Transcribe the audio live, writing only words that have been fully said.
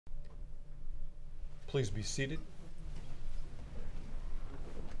Please be seated.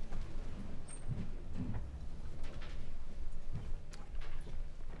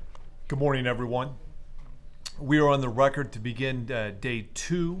 Good morning, everyone. We are on the record to begin day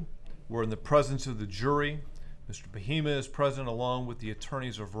 2. We're in the presence of the jury. Mr. Bahena is present along with the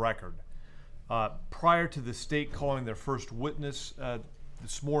attorneys of record. Prior to the state calling their first witness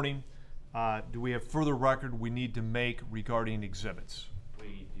this morning, do we have further record we need to make regarding exhibits?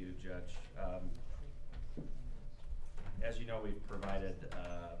 We do, Judge. As you know, we've provided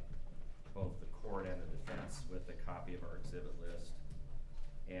both the court and the defense with a copy of our exhibit list.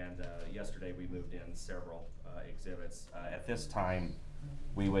 And yesterday we moved in several exhibits. At this time,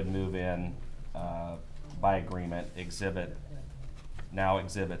 we would move in, by agreement, exhibits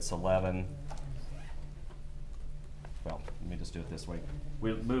 11. Well, let me just do it this way.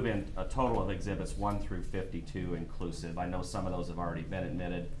 We'll move in a total of exhibits 1 through 52 inclusive. I know some of those have already been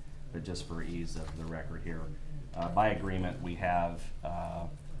admitted, but just for ease of the record here. By agreement, we have,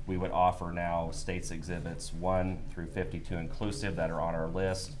 we would offer now state's exhibits 1 through 52 inclusive that are on our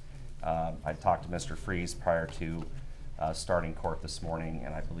list. I talked to Mr. Freeze prior to starting court this morning,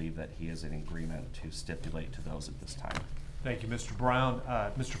 and I believe that he is in agreement to stipulate to those at this time. Thank you, Mr. Brown.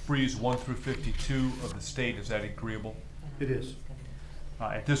 Mr. Freeze, 1 through 52 of the state, is that agreeable? It is.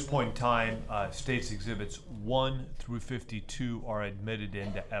 At this point in time, state's exhibits 1 through 52 are admitted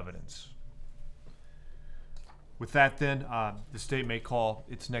into evidence. With that then, the state may call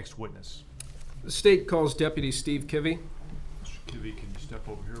its next witness. The state calls Deputy Steve Kivi. Mr. Kivi, can you step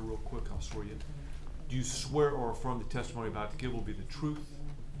over here real quick? I'll swear you. Do you swear or affirm the testimony about to give will be the truth,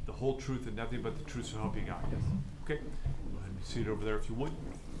 the whole truth, and nothing but the truth, so help you God? Yes. Okay. Go ahead and be seated over there if you would.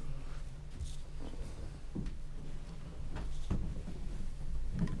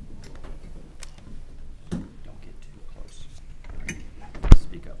 Don't get too close.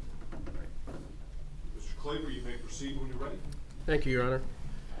 Speak up. Mr. Claver, you may proceed when you're ready. Thank you, Your Honor.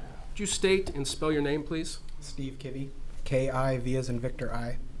 Would you state and spell your name, please? Steve Kivi, K-I-V as in Victor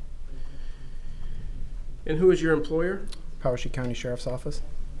I. And who is your employer? Poweshiek County Sheriff's Office.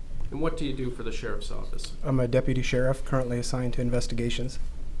 And what do you do for the Sheriff's Office? I'm a deputy sheriff currently assigned to investigations.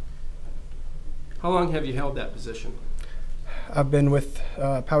 How long have you held that position? I've been with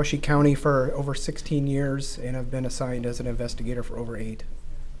Poweshiek County for over 16 years, and I've been assigned as an investigator for over 8.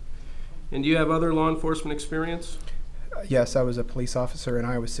 And do you have other law enforcement experience? Yes, I was a police officer in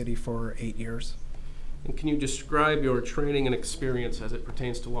Iowa City for 8 years. And can you describe your training and experience as it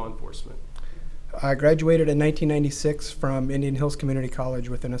pertains to law enforcement? I graduated in 1996 from Indian Hills Community College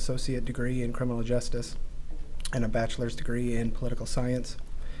with an associate degree in criminal justice and a bachelor's degree in political science.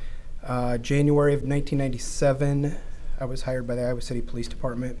 January of 1997, I was hired by the Iowa City Police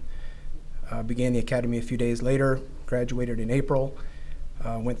Department. Began the academy a few days later, graduated in April,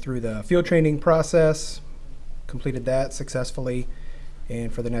 went through the field training process, completed that successfully,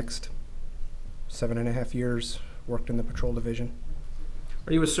 and for the next 7.5 years, worked in the patrol division.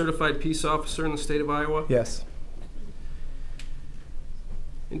 Are you a certified peace officer in the state of Iowa? Yes.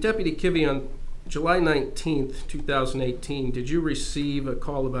 And Deputy Kivi, on July 19th, 2018, did you receive a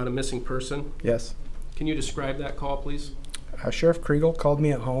call about a missing person? Yes. Can you describe that call, please? Sheriff Kriegel called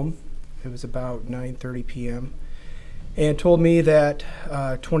me at home. It was about 9:30 p.m. and told me that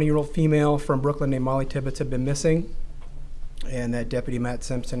a 20-year-old female from Brooklyn named Mollie Tibbetts had been missing, and that Deputy Matt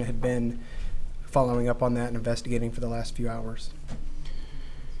Simpson had been following up on that and investigating for the last few hours.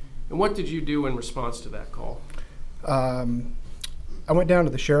 And what did you do in response to that call? I went down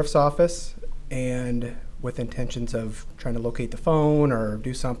to the sheriff's office and with intentions of trying to locate the phone or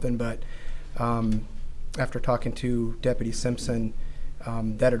do something, but after talking to Deputy Simpson,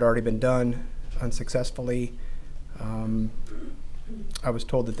 that had already been done unsuccessfully. I was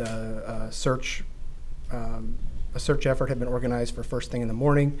told that a search effort had been organized for first thing in the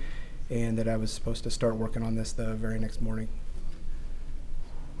morning, and that I was supposed to start working on this the very next morning.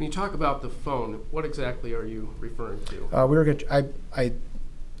 When you talk about the phone, what exactly are you referring to? We were going. I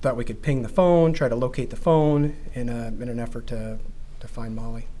thought we could ping the phone, try to locate the phone in an effort to find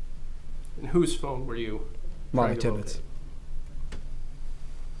Mollie. And whose phone were you? Mollie Tibbetts.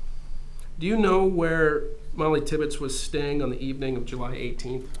 Do you know where Mollie Tibbetts was staying on the evening of July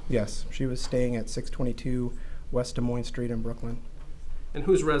 18th? Yes, she was staying at 622 West Des Moines Street in Brooklyn. And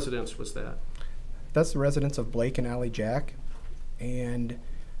whose residence was that? That's the residence of Blake and Allie Jack, and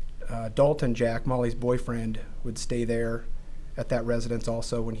Dalton Jack, Mollie's boyfriend, would stay there at that residence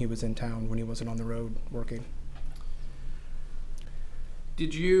also when he was in town, when he wasn't on the road working.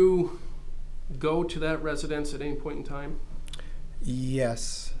 Did you go to that residence at any point in time?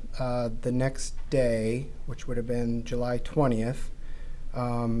 Yes. The next day, which would have been July 20th,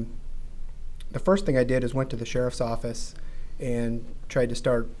 the first thing I did is went to the sheriff's office and tried to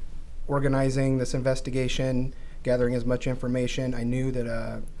start organizing this investigation, gathering as much information. I knew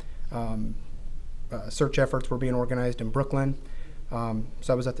that search efforts were being organized in Brooklyn. So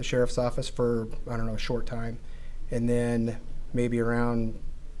I was at the sheriff's office for, I don't know, a short time. And then maybe around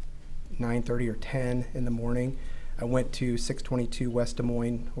 9:30 or 10 in the morning, I went to 622 West Des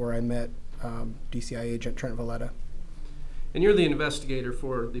Moines, where I met DCI agent Trent Valletta. And you're the investigator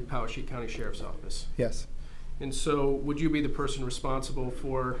for the Poweshiek County Sheriff's Office. Yes. And so would you be the person responsible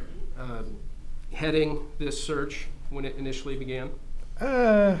for heading this search when it initially began?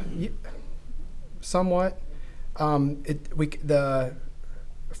 Somewhat. The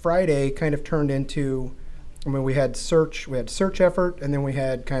Friday kind of turned into, I mean, we had search effort, and then we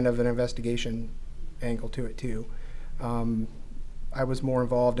had kind of an investigation angle to it too. I was more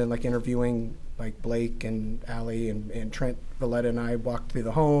involved in like interviewing like Blake and Allie and Trent Valletta, and I walked through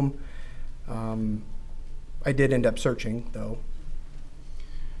the home. I did end up searching though.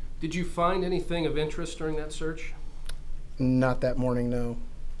 Did you find anything of interest during that search? Not that morning, no.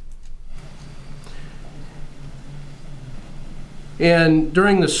 And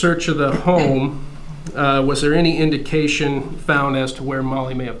during the search of the home, was there any indication found as to where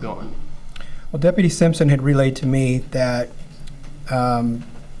Mollie may have gone? Well, Deputy Simpson had relayed to me that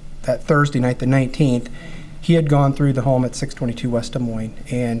that Thursday night, the 19th, he had gone through the home at 622 West Des Moines,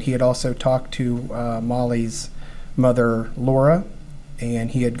 and he had also talked to Mollie's mother, Laura,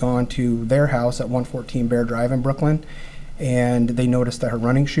 and he had gone to their house at 114 Bear Drive in Brooklyn, and they noticed that her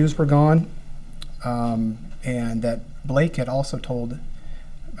running shoes were gone, and that Blake had also told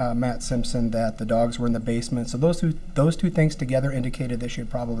Matt Simpson that the dogs were in the basement. So those two things together indicated that she had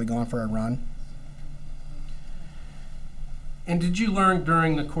probably gone for a run. And did you learn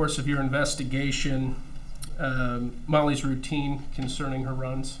during the course of your investigation Mollie's routine concerning her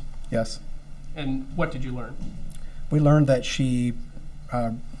runs? Yes. And what did you learn? We learned that she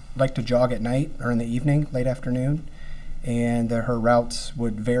liked to jog at night or in the evening, late afternoon, and that her routes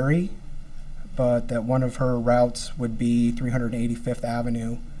would vary, but that one of her routes would be 385th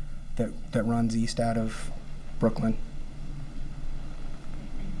Avenue that runs east out of Brooklyn.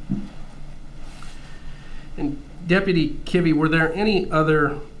 And Deputy Kivi, were there any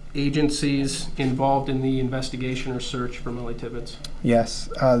other agencies involved in the investigation or search for Mollie Tibbetts? Yes.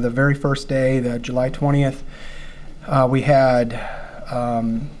 The very first day, the July 20th, we had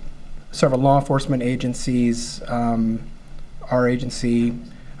several law enforcement agencies. Our agency,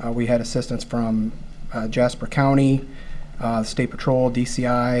 we had assistance from Jasper County, State Patrol,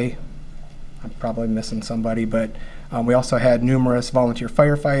 DCI. I'm probably missing somebody, but we also had numerous volunteer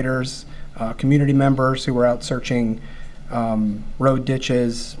firefighters, community members who were out searching road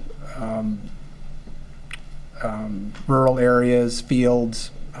ditches, rural areas, fields.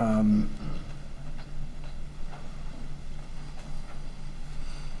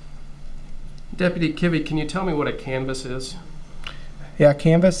 Deputy Kivi, can you tell me what a canvas is? Yeah,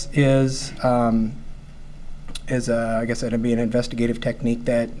 canvas is I guess it'd be an investigative technique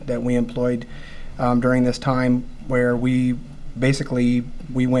that we employed during this time, where we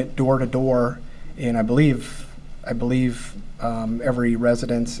went door to door, and I believe every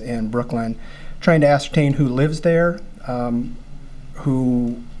residence in Brooklyn, trying to ascertain who lives there,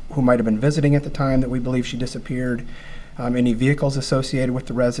 who might have been visiting at the time that we believe she disappeared, any vehicles associated with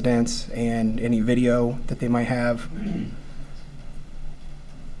the residence, and any video that they might have.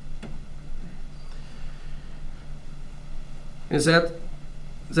 Is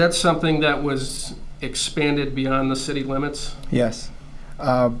that something that was expanded beyond the city limits? Yes.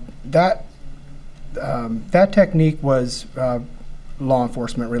 That technique was law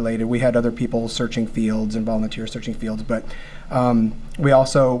enforcement related. We had other people searching fields and volunteers searching fields, but we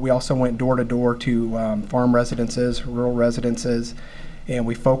also went door to door to farm residences, rural residences, and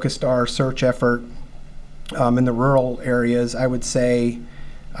we focused our search effort in the rural areas. I would say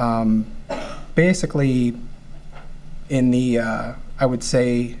basically in the I would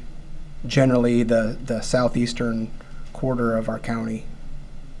say generally the southeastern quarter of our county.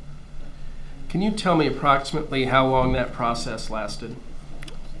 Can you tell me approximately how long that process lasted?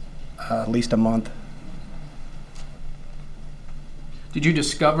 At least a month. Did you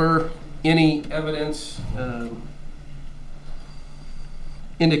discover any evidence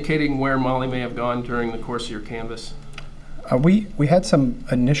indicating where Mollie may have gone during the course of your canvass? We had some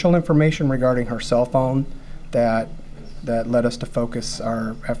initial information regarding her cell phone that led us to focus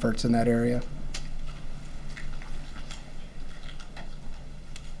our efforts in that area.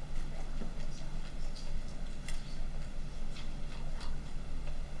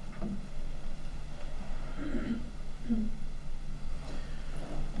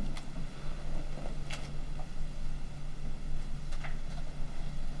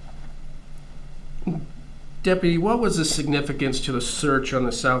 Deputy, what was the significance to the search on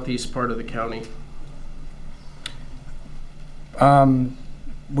the southeast part of the county?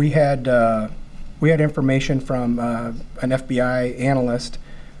 We had information from an FBI analyst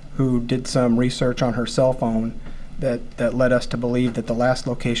who did some research on her cell phone that led us to believe that the last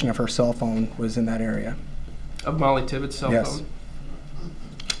location of her cell phone was in that area. Of Mollie Tibbetts' cell Yes. phone?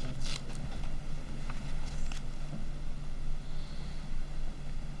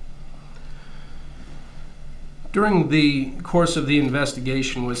 During the course of the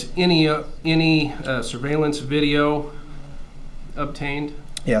investigation, was any surveillance video obtained?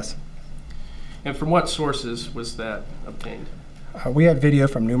 Yes. And from what sources was that obtained? We had video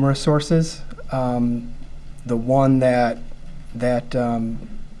from numerous sources. The one that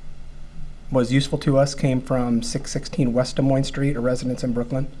was useful to us came from 616 West Des Moines Street, a residence in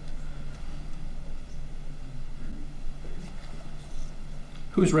Brooklyn.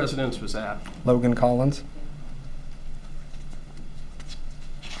 Whose residence was that? Logan Collins.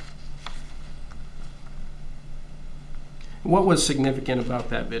 What was significant about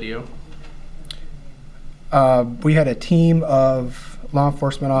that video? We had a team of law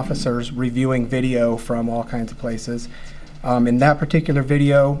enforcement officers reviewing video from all kinds of places. In that particular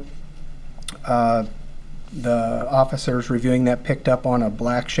video, the officers reviewing that picked up on a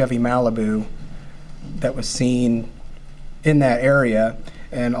black Chevy Malibu that was seen in that area.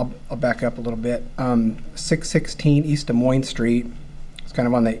 And I'll back up a little bit. 616 East Des Moines Street. It's kind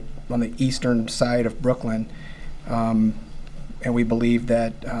of on the eastern side of Brooklyn. And we believe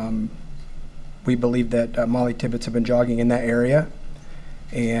that Mollie Tibbetts had been jogging in that area,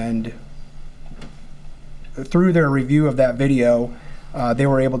 and through their review of that video, they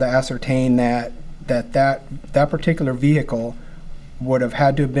were able to ascertain that particular vehicle would have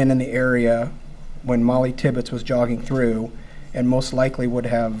had to have been in the area when Mollie Tibbetts was jogging through, and most likely would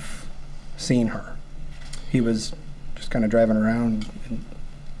have seen her. He was just kind of driving around.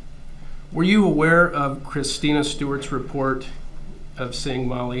 Were you aware of Christina Stewart's report of seeing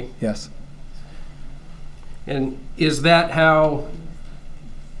Mollie? Yes. And is that how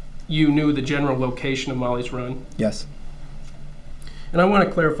you knew the general location of Mollie's run? Yes. And I want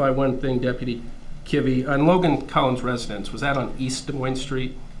to clarify one thing, Deputy Kivi. On Logan Collins' residence, was that on East Des Moines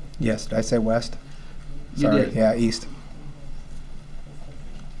Street? Yes. Did I say west? You Sorry. did. Yeah, east.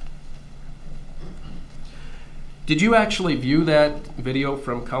 Did you actually view that video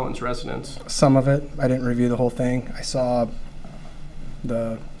from Collins' residence? Some of it. I didn't review the whole thing. I saw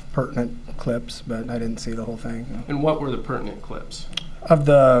the pertinent clips, but I didn't see the whole thing. And what were the pertinent clips? Of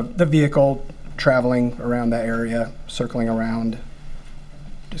the vehicle traveling around that area, circling around,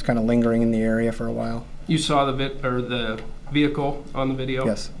 just kind of lingering in the area for a while. You saw the vehicle on the video?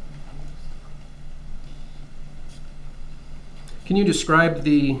 Yes. Can you describe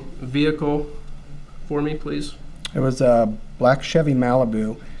the vehicle for me, please? It was a black Chevy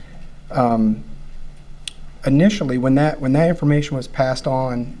Malibu. Initially, when that information was passed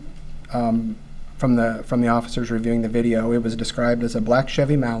on from the officers reviewing the video, it was described as a black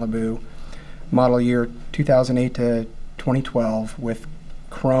Chevy Malibu, model year 2008 to 2012, with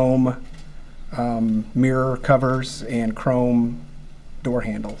chrome mirror covers and chrome door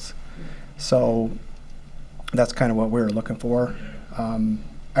handles. So that's kind of what we were looking for.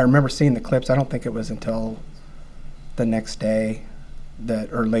 I remember seeing the clips. I don't think it was until the next day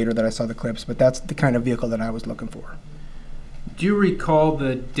or later that I saw the clips, but that's the kind of vehicle that I was looking for. Do you recall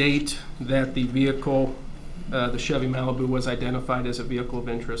the date that the vehicle, the Chevy Malibu, was identified as a vehicle of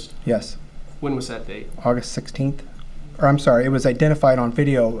interest? Yes. When was that date? August 16th. Or I'm sorry, it was identified on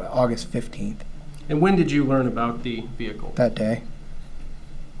video August 15th. And when did you learn about the vehicle? That day.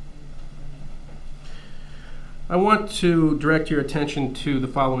 I want to direct your attention to the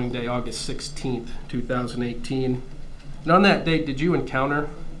following day, August 16th, 2018. And on that date, did you encounter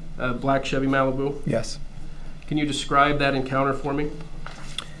a black Chevy Malibu? Yes. Can you describe that encounter for me?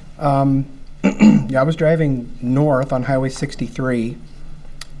 Yeah, I was driving north on Highway 63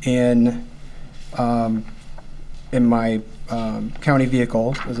 in my county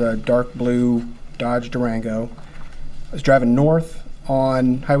vehicle. It was a dark blue Dodge Durango. I was driving north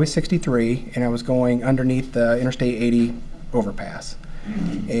on Highway 63, and I was going underneath the Interstate 80 overpass.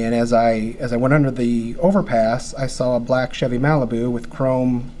 And as I went under the overpass, I saw a black Chevy Malibu with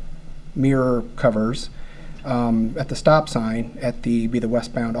chrome mirror covers at the stop sign at the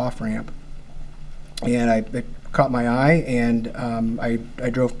westbound off-ramp. And it caught my eye, and I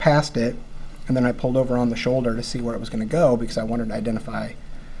drove past it, and then I pulled over on the shoulder to see where it was going to go because I wanted to identify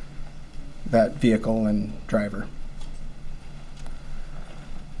that vehicle and driver.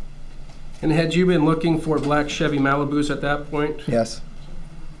 And had you been looking for black Chevy Malibus at that point? Yes.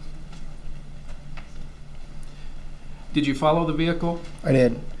 Did you follow the vehicle? I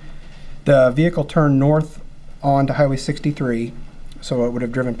did. The vehicle turned north onto Highway 63, so it would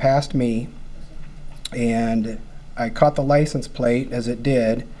have driven past me, and I caught the license plate as it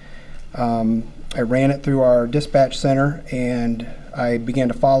did. I ran it through our dispatch center, and I began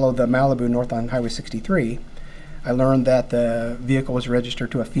to follow the Malibu north on Highway 63. I learned that the vehicle was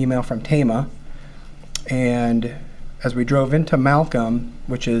registered to a female from Tama, and as we drove into Malcolm,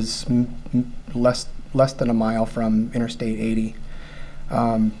 which is less than a mile from Interstate 80,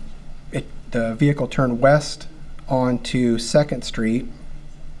 the vehicle turned west onto 2nd Street,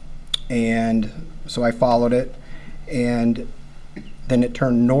 and so I followed it, and then it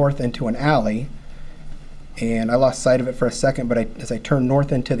turned north into an alley, and I lost sight of it for a second, but as I turned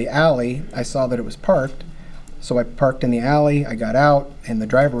north into the alley, I saw that it was parked. So I parked in the alley, I got out, and the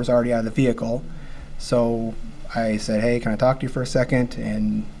driver was already out of the vehicle. So I said, "Hey, can I talk to you for a second?"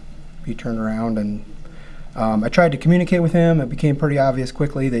 And he turned around, and I tried to communicate with him. It became pretty obvious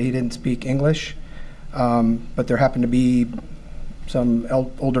quickly that he didn't speak English, but there happened to be some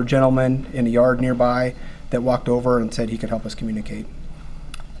older gentleman in a yard nearby that walked over and said he could help us communicate.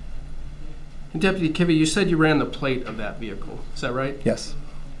 And Deputy Kivi, you said you ran the plate of that vehicle. Is that right? Yes.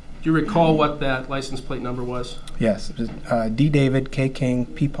 Do you recall what that license plate number was? Yes. It was D. David, K. King,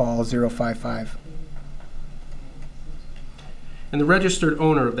 P. Paul, 055. And the registered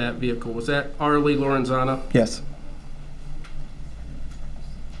owner of that vehicle, was that Arlie Lorenzana? Yes.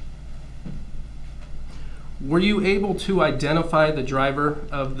 Were you able to identify the driver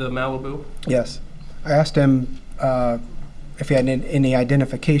of the Malibu? Yes. I asked him if he had any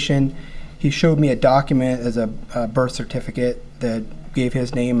identification. He showed me a document as a birth certificate that gave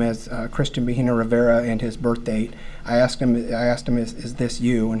his name as Cristhian Bahena Rivera and his birth date. I asked him, is this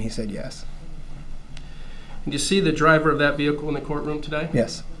you? And he said yes. Did you see the driver of that vehicle in the courtroom today?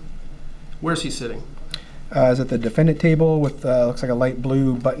 Yes. Where's he sitting? Is at the defendant table with looks like a light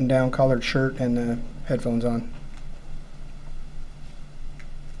blue button-down collared shirt and headphones on.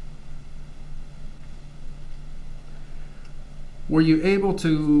 Were you able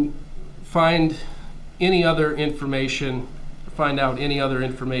to find any other information, find out any other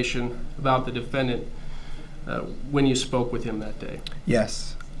information about the defendant when you spoke with him that day?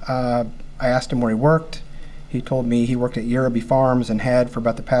 Yes. I asked him where he worked. He told me he worked at Yerraby Farms and had for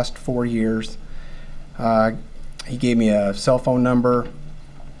about the past 4 years. He gave me a cell phone number.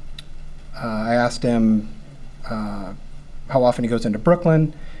 I asked him how often he goes into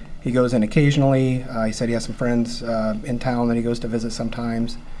Brooklyn. He goes in occasionally. He said he has some friends in town that he goes to visit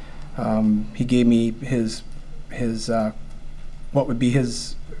sometimes. He gave me his what would be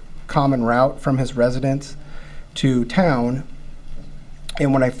his common route from his residence to town.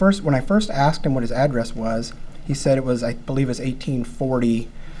 And when I first asked him what his address was, he said it was, I believe, it's 1840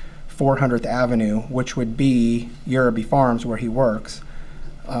 400th Avenue, which would be Yerraby Farms where he works.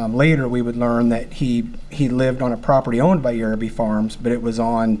 Later, we would learn that he lived on a property owned by Yerraby Farms, but it was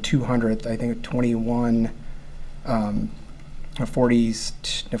on 200th, I think 21,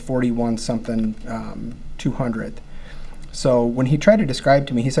 41 something, 200th. So when he tried to describe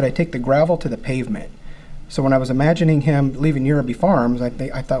to me, he said, I take the gravel to the pavement. So when I was imagining him leaving Yerraby Farms, I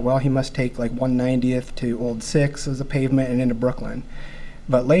thought, well, he must take like 190th to Old 6 as a pavement and into Brooklyn.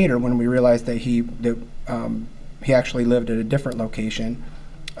 But later, when we realized that he actually lived at a different location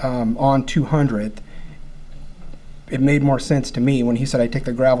on 200th, it made more sense to me when he said I take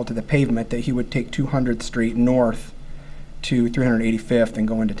the gravel to the pavement that he would take 200th Street north to 385th and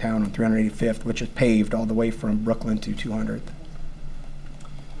go into town on 385th, which is paved all the way from Brooklyn to 200th.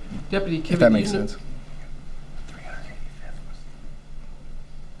 Deputy Kivi, if that makes sense.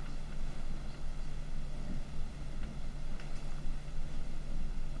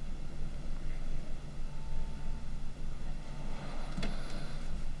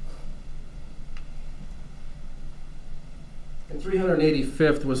 And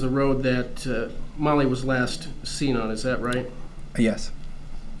 385th was the road that Mollie was last seen on, is that right? Yes.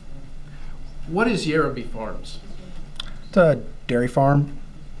 What is Yerraby Farms? It's a dairy farm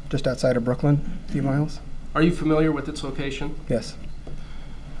just outside of Brooklyn, a few miles. Are you familiar with its location? Yes.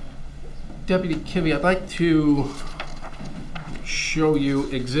 Deputy Kivi, I'd like to show you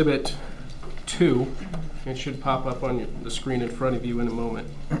Exhibit 2. It should pop up on the screen in front of you in a moment.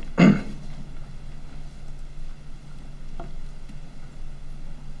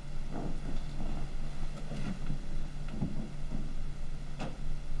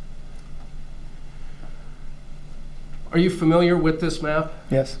 Are you familiar with this map?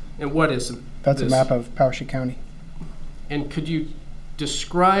 Yes. And what is it? That's a map of Poweshiek County. And could you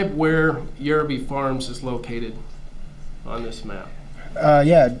describe where Yerraby Farms is located on this map?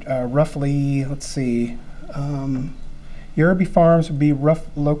 Yeah, roughly, let's see, Yerby Farms would be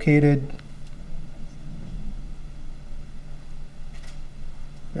located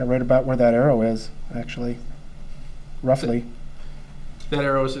right about where that arrow is, actually, roughly. That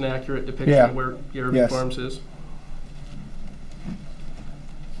arrow is an accurate depiction Yeah. of where Yerby Yes. Farms is.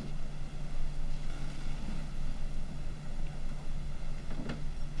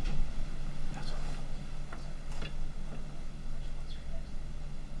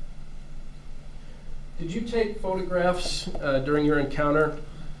 Did you take photographs during your encounter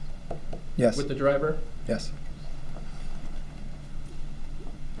Yes, with the driver? yes.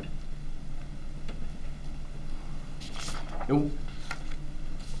 And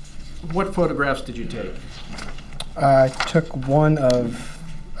what photographs did you take? I took one of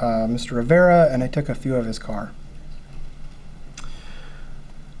Mr. Rivera, and I took a few of his car.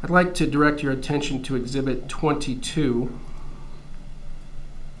 I'd like to direct your attention to Exhibit 22.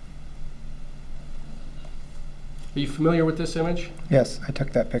 Are you familiar with this image? Yes, I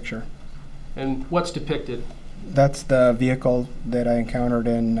took that picture. And what's depicted? That's the vehicle that I encountered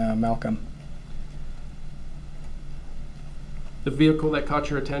in Malcolm. The vehicle that caught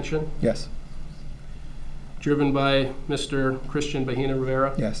your attention? Yes, Driven by Mr. Cristhian Bahena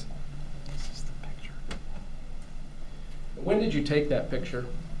Rivera? yes. When did you take that picture?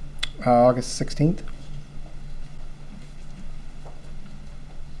 August 16th.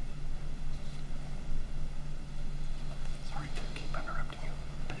 Sorry to keep interrupting you,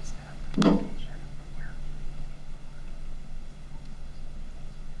 but it's not.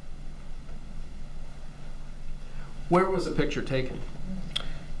 Where was the picture taken?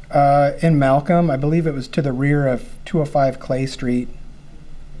 In Malcolm, I believe it was to the rear of 205 Clay Street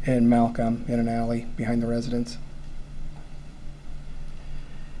in Malcolm, in an alley behind the residence.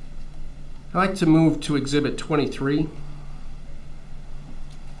 I'd like to move to Exhibit 23.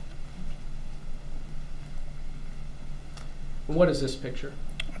 What is this picture?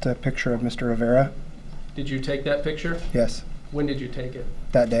 It's a picture of Mr. Rivera. Did you take that picture? Yes, When did you take it?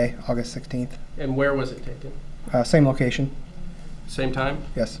 that day, August 16th. And where was it taken? Same location. Same time?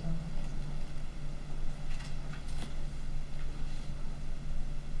 Yes.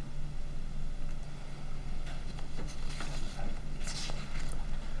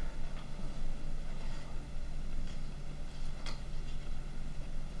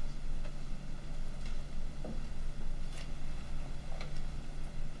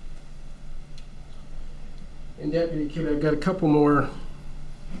 And Deputy Kivi, I've got a couple more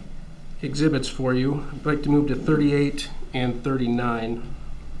exhibits for you. I'd like to move to 38 and 39.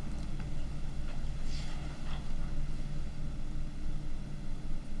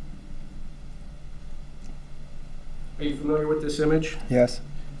 Are you familiar with this image? Yes.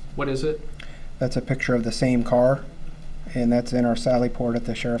 What is it? That's a picture of the same car, and that's in our Sally Port at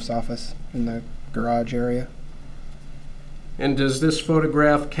the sheriff's office in the garage area. And does this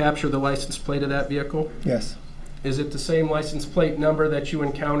photograph capture the license plate of that vehicle? Yes, Is it the same license plate number that you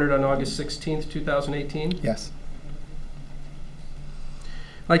encountered on August 16th, 2018? yes.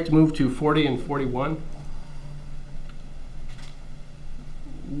 I'd like to move to 40 and 41.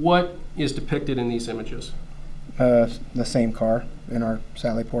 What is depicted in these images? The same car in our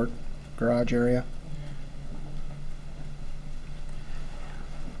Sally Port garage area.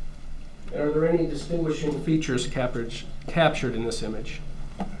 And are there any distinguishing features captured in this image?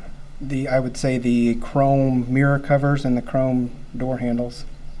 I would say the chrome mirror covers and the chrome door handles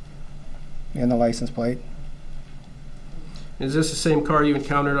and the license plate. Is this the same car you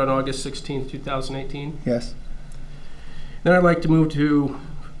encountered on August 16th, 2018? Yes. Then I'd like to move to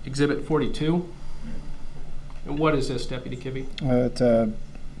Exhibit 42. And what is this, Deputy Kivi? It's a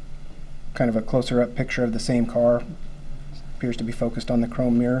kind of a closer up picture of the same car. Appears to be focused on the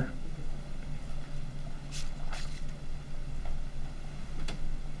chrome mirror.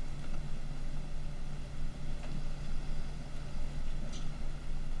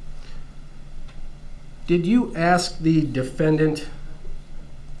 Did you ask the defendant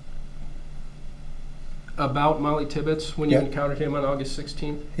about Mollie Tibbetts when you Yeah. encountered him on August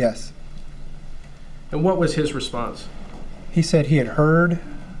 16th? Yes. And what was his response? He said he had heard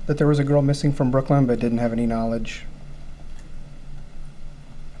that there was a girl missing from Brooklyn, but didn't have any knowledge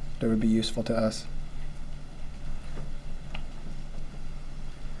that would be useful to us.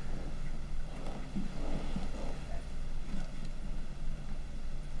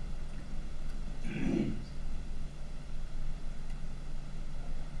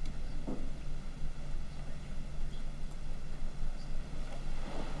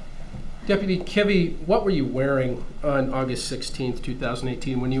 Deputy Kivi, what were you wearing on August 16th,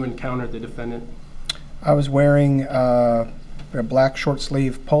 2018 when you encountered the defendant? I was wearing a black short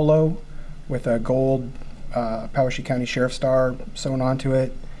sleeve polo with a gold Poweshiek County Sheriff star sewn onto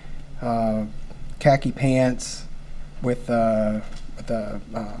it, khaki pants with the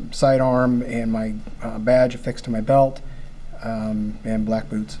sidearm and my badge affixed to my belt, and black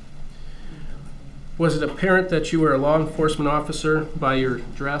boots. Was it apparent that you were a law enforcement officer by your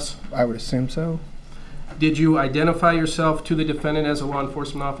dress? I would assume so. Did you identify yourself to the defendant as a law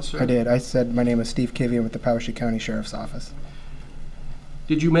enforcement officer? I did. I said my name is Steve Kivi. I'm with the Poweshiek County Sheriff's Office.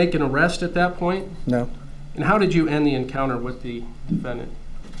 Did you make an arrest at that point? No. And how did you end the encounter with the defendant?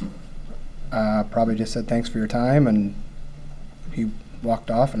 Probably just said thanks for your time, and he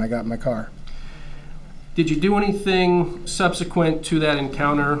walked off, and I got in my car. Did you do anything subsequent to that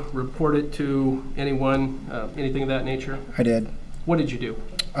encounter? Report it to anyone, anything of that nature? I did. What did you do?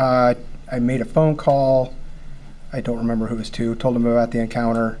 I made a phone call. I don't remember who it was to. Told him about the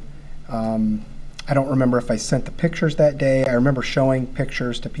encounter. I don't remember if I sent the pictures that day. I remember showing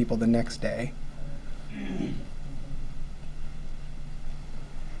pictures to people the next day.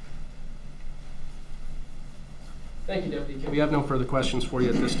 Thank you, Deputy. We have no further questions for you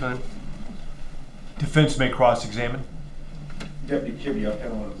at this time. Defense may cross-examine. Deputy Kivi, I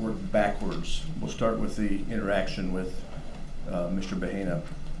kind of want to work backwards. We'll start with the interaction with Mr. Bahena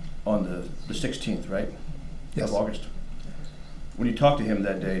on the 16th, right? Yes. Of August. When you talked to him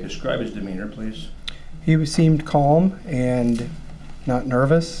that day, describe his demeanor, please. He seemed calm and not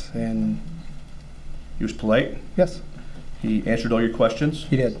nervous, and He was polite. yes, He answered all your questions.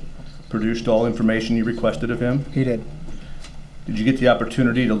 he did. Produced all information you requested of him. He did. Did you get the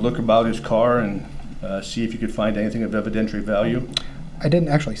opportunity to look about his car and see if you could find anything of evidentiary value? I didn't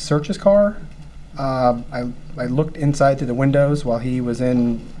actually search his car. I looked inside through the windows while he was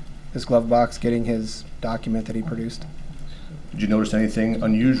in his glove box getting his document that he produced. Did you notice anything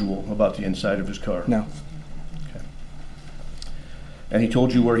unusual about the inside of his car? No. Okay. And he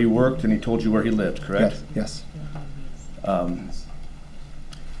told you where he worked and he told you where he lived, correct? Yes.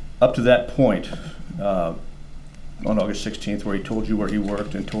 Up to that point, on August 16th, where he told you where he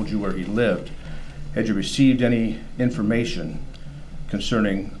worked and told you where he lived, had you received any information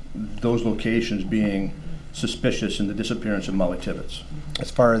concerning those locations being suspicious in the disappearance of Mollie Tibbetts? As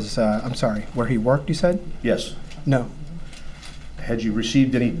far as, I'm sorry, where he worked, you said? Yes. No. Had you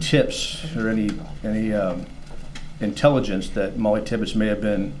received any tips or any intelligence that Mollie Tibbetts may have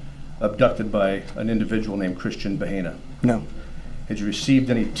been abducted by an individual named Cristhian Bahena? No. Had you received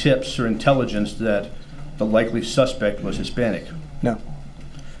any tips or intelligence that the likely suspect was Hispanic? No.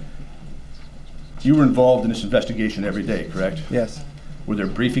 You were involved in this investigation every day, correct? Yes. Were there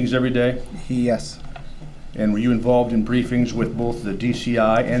briefings every day? Yes. And were you involved in briefings with both the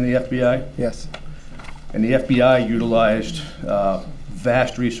DCI and the FBI? Yes. And the FBI utilized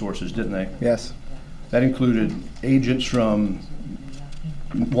vast resources, didn't they? Yes. That included agents from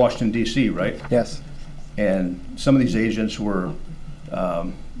Washington, D.C., right? Yes. And some of these agents were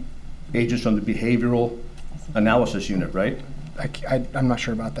agents from the Behavioral Analysis Unit, right? I'm not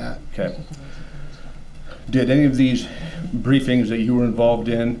sure about that. Okay. Did any of these briefings that you were involved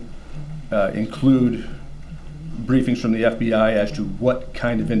in include briefings from the FBI as to what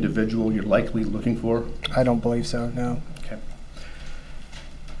kind of individual you're likely looking for? I don't believe so, no. Okay.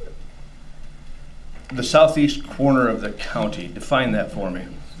 The southeast corner of the county, define that for me.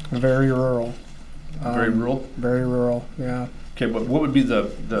 Very rural. Very rural? Very rural, yeah. Okay, but what would be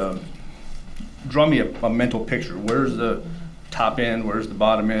draw me a mental picture. Where's the top end, where's the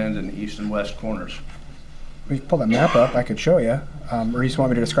bottom end, and the east and west corners? We can pull that map up, I could show you. Or you just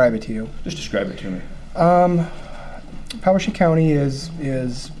want me to describe it to you? Just describe it to me. Poweshiek County is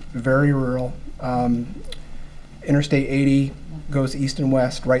very rural. Interstate 80 goes east and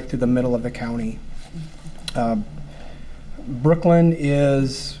west right through the middle of the county. Brooklyn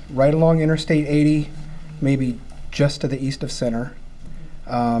is right along Interstate 80, maybe just to the east of Center.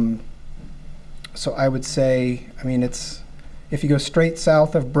 So I would say, I mean, if you go straight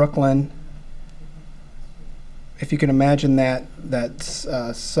south of Brooklyn, if you can imagine that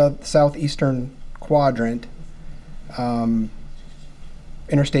southeastern quadrant,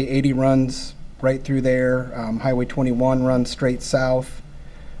 Interstate 80 runs right through there. Highway 21 runs straight south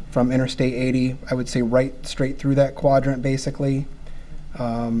from Interstate 80. I would say right straight through that quadrant, basically.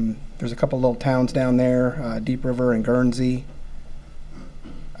 There's a couple little towns down there, Deep River and Guernsey.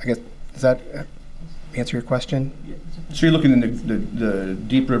 I guess, does that answer your question? So you're looking in the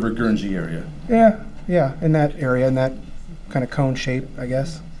Deep River, Guernsey area. Yeah, in that area, in that kind of cone shape, I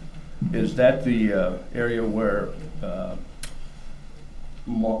guess. Is that the area where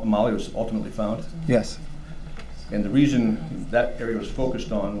Mollie was ultimately found? Yes. And the reason that area was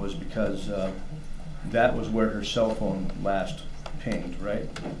focused on was because that was where her cell phone last pinged, right?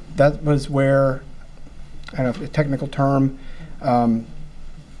 That was where kind of a technical term.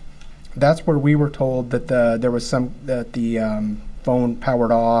 That's where we were told that the phone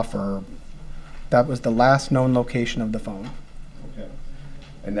powered off, or that was the last known location of the phone. Okay.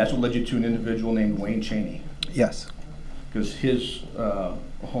 And that's what led you to an individual named Wayne Cheney, Yes. because his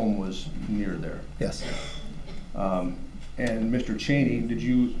home was near there. Yes. And Mr. Cheney, did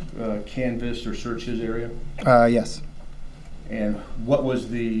you canvass or search his area? Yes. And what was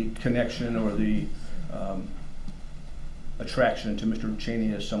the connection or the attraction to Mr.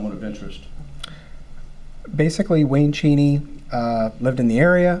 Cheney as someone of interest? Basically, Wayne Cheney lived in the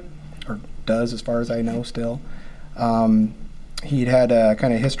area, or does, as far as I know, still. He'd had a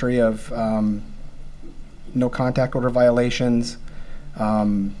kind of history of no contact order violations,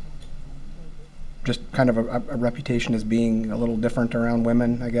 just kind of a reputation as being a little different around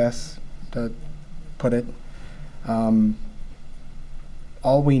women, I guess, to put it.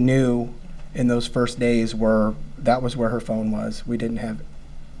 All we knew in those first days were that was where her phone was. We didn't have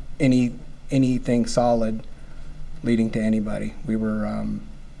anything solid leading to anybody. We were.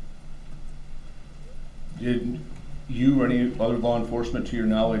 Did you or any other law enforcement, to your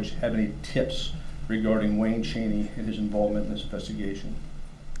knowledge, have any tips regarding Wayne Cheney and his involvement in this investigation?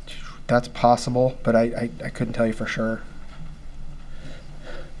 That's possible, but I couldn't tell you for sure.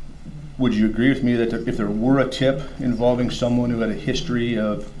 Would you agree with me that if there were a tip involving someone who had a history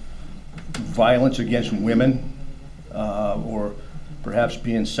of violence against women, or perhaps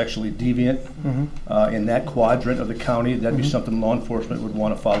being sexually deviant, in that quadrant of the county, that'd be something law enforcement would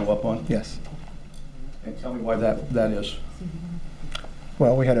want to follow up on? Yes. And tell me why that is.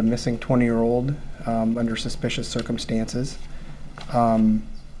 Well, we had a missing 20-year-old under suspicious circumstances.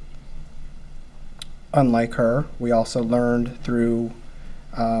 Unlike her, we also learned through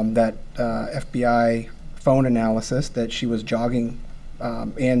that FBI phone analysis that she was jogging,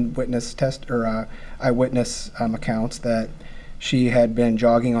 and witness eyewitness accounts that she had been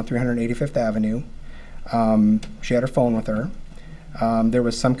jogging on 385th Avenue. She had her phone with her. There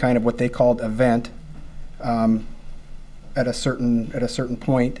was some kind of what they called event at a certain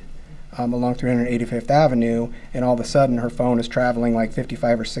point along 385th Avenue, and all of a sudden her phone is traveling like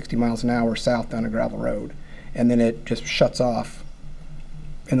 55 or 60 miles an hour south down a gravel road, and then it just shuts off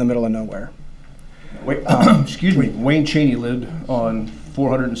in the middle of nowhere. Wait, excuse me, Wayne Cheney lived on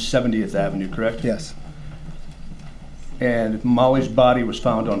 470th Avenue, correct? Yes. And Mollie's body was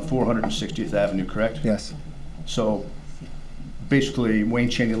found on 460th Avenue, correct? Yes. So basically, Wayne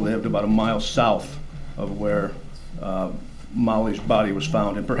Cheney lived about a mile south of where Mollie's body was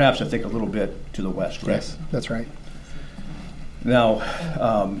found, and perhaps I think a little bit to the west, right? Yes, that's right. Now,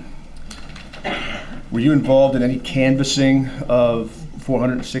 were you involved in any canvassing of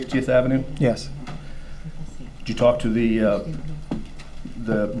 460th Avenue? Yes. Did you talk to the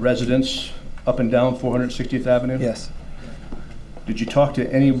residents up and down 460th Avenue? Yes. Did you talk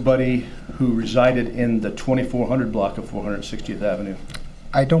to anybody who resided in the 2400 block of 460th Avenue?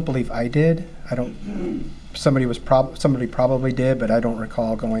 I don't believe I did. I don't. Somebody probably did, but I don't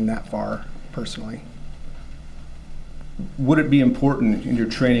recall going that far personally. Would it be important in your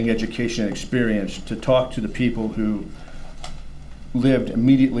training, education, and experience to talk to the people who lived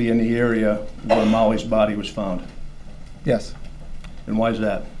immediately in the area where Mollie's body was found? Yes. And why is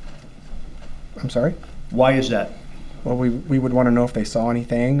that? I'm sorry? Why is that? Well, we would want to know if they saw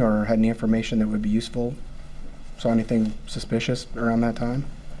anything or had any information that would be useful. Saw anything suspicious around that time?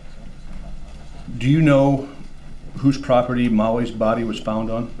 Do you know whose property Mollie's body was found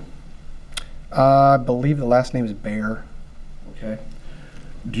on? I believe the last name is Bear. Okay.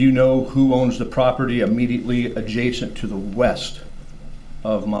 Do you know who owns the property immediately adjacent to the west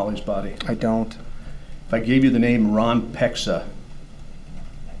of Mollie's body? I don't. If I gave you the name Ron Pexa,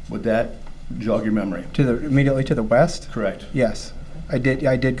 would that jog your memory? Immediately to the west? Correct. Yes, I did.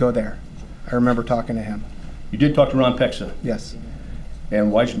 I did go there. I remember talking to him. You did talk to Ron Pexa? Yes.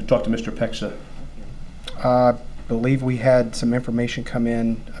 And why did you talk to Mr. Pexa? I believe we had some information come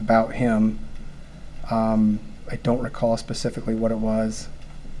in about him. I don't recall specifically what it was.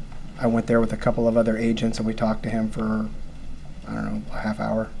 I went there with a couple of other agents and we talked to him for, I don't know, a half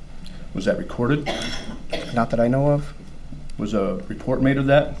hour. Was that recorded? Not that I know of. Was a report made of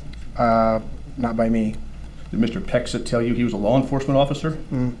that? Not by me. Did Mr. Pexa tell you he was a law enforcement officer?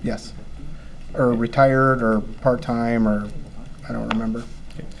 Yes. Or retired or part-time, or I don't remember.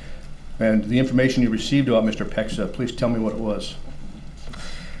 Okay. And the information you received about Mr. Pexa, please tell me what it was.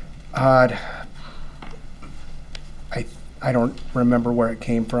 I don't remember where it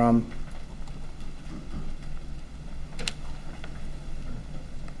came from.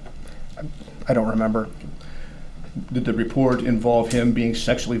 I don't remember. Did the report involve him being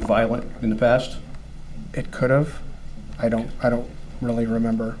sexually violent in the past? It could have. I don't really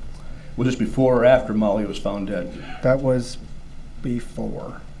remember. Was this before or after Mollie was found dead? That was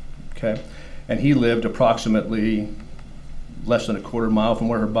before. Okay. And he lived approximately less than a quarter mile from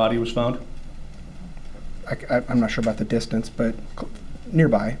where her body was found? I'm not sure about the distance, but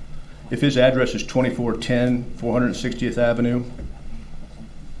nearby. If his address is 2410 460th Avenue,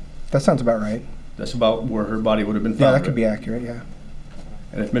 That sounds about right. that's about where her body would have been found. Yeah, that could right? be accurate, yeah.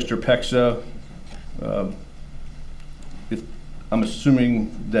 And if Mr. Pexa, I'm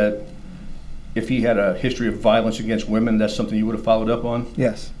assuming that if he had a history of violence against women, that's something you would have followed up on?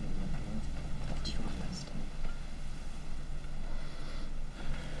 Yes.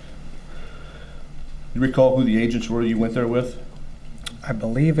 You recall who the agents were you went there with? I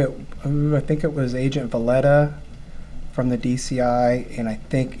think it was Agent Valletta from the DCI, and I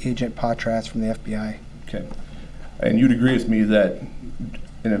think Agent Patras from the FBI. Okay. And you'd agree with me that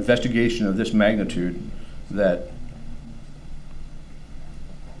an investigation of this magnitude, that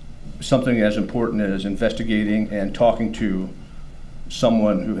something as important as investigating and talking to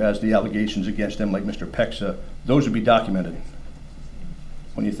someone who has the allegations against them, like Mr. Pexa, those would be documented,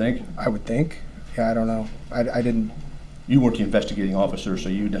 when you think? I would think. Yeah, I don't know. I didn't. You weren't the investigating officer, so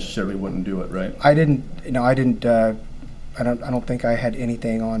you necessarily wouldn't do it, right? I didn't. I don't think I had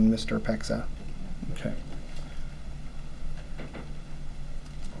anything on Mr. Pexa. Okay.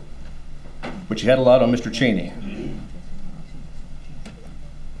 But you had a lot on Mr. Cheney.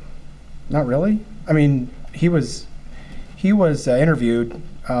 Not really. I mean, he was interviewed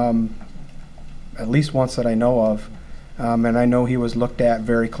at least once that I know of, and I know he was looked at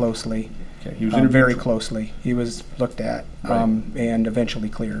very closely. Okay. He was interviewed very closely. He was looked at Right. and eventually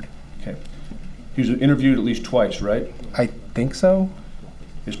cleared. Okay. He was interviewed at least twice, right? I think so.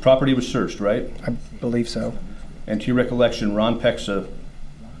 His property was searched, right? I believe so. And to your recollection, Ron Pexa,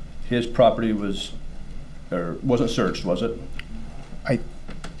 his property wasn't searched, was it? I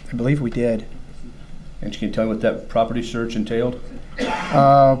believe we did. And can you tell me what that property search entailed?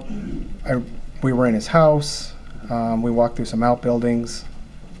 We were in his house. We walked through some outbuildings.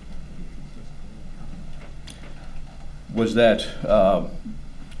 Was that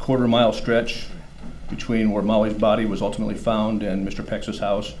quarter-mile stretch between where Mollie's body was ultimately found and Mr. Pexa's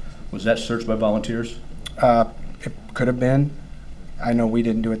house, was that searched by volunteers? It could have been. I know we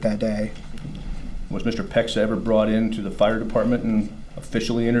didn't do it that day. Was Mr. Pexa ever brought into the fire department and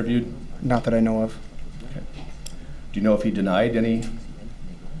officially interviewed? Not that I know of. Okay. Do you know if he denied any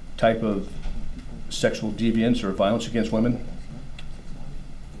type of sexual deviance or violence against women?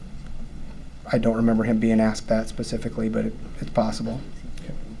 I don't remember him being asked that specifically, but it's possible.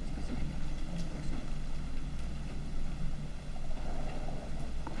 Okay.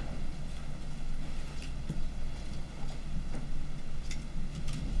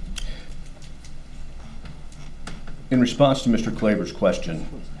 In response to Mr. Klaver's question,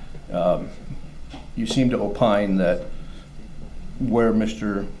 you seem to opine that where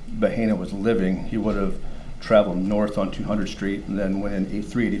Mr. Bahena was living, he would have traveled north on 200th Street and then went in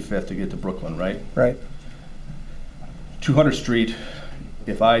 385th to get to Brooklyn, right? Right. 200th Street,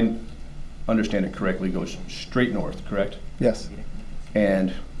 if I understand it correctly, goes straight north, correct? Yes.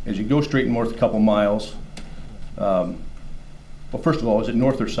 And as you go straight north a couple miles, well, first of all, is it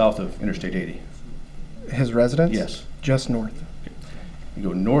north or south of Interstate 80? His residence? Yes. Just north. You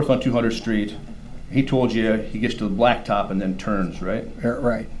go north on 200th Street. He told you he gets to the blacktop and then turns, right?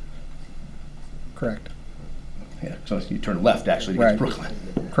 Right. Correct. Yeah, so you turn left actually to get Right. to Brooklyn.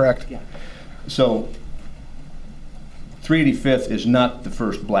 Correct. So 385th is not the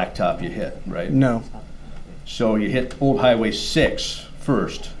first blacktop you hit, right? No. So you hit Old Highway 6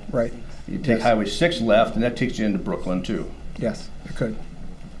 first. Right. You take Yes. Highway 6 left, and that takes you into Brooklyn too. Yes, it could.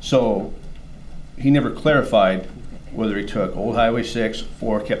 So he never clarified whether he took Old Highway 6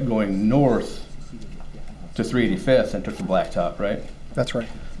 or kept going north to 385th and took the blacktop, right? That's right.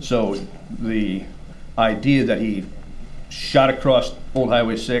 So the idea that he shot across Old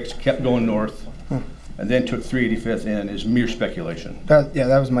Highway 6, kept going north, and then took 385th in is mere speculation. That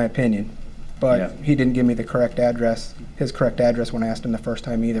was my opinion. But Yeah. he didn't give me the correct address, his correct address when I asked him the first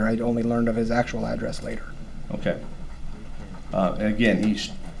time either. I only learned of his actual address later. Okay. And again, he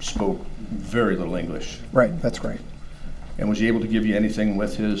spoke very little English. Right, that's right. And was he able to give you anything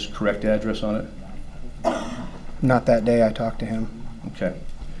with his correct address on it? Not that day I talked to him. Okay.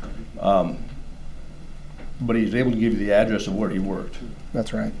 But he's able to give you the address of where he worked.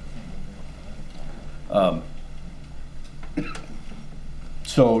 That's right.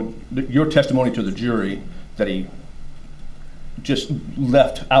 So your testimony to the jury that he just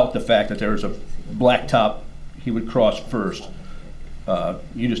left out the fact that there was a blacktop he would cross first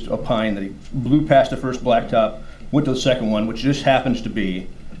you just opine that he blew past the first blacktop, went to the second one, which just happens to be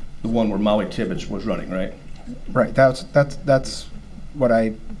the one where Mollie Tibbetts was running, right? Right, that's what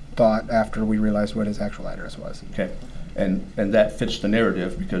I thought after we realized what his actual address was. Okay. And that fits the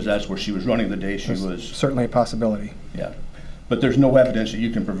narrative because that's where she was running the day she That's was. certainly a possibility. Yeah. But there's no evidence that you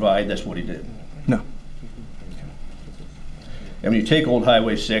can provide that's what he did. No. And when you take Old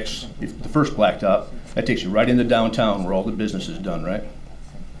Highway 6, if the first blacktop, that takes you right into downtown where all the business is done, right?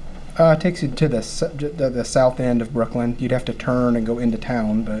 It takes you to the south end of Brooklyn. You'd have to turn and go into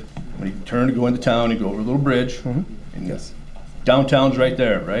town, but When you turn to go into town, you go over a little bridge. And yes, downtown's right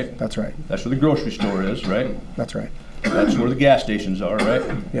there, right? that's right. That's where the grocery store is, right? That's right. That's where the gas stations are, right?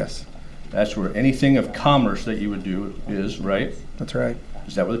 Yes, That's where anything of commerce that you would do is, right? that's right.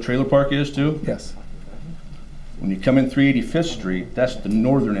 Is that where the trailer park is too? Yes, When you come in 385th Street, that's the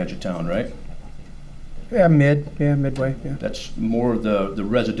northern edge of town, right? yeah, midway. Yeah, That's more of the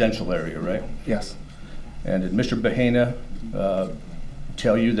residential area, right? yes. And did Mr. Bahena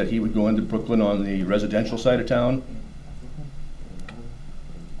tell you that he would go into Brooklyn on the residential side of town?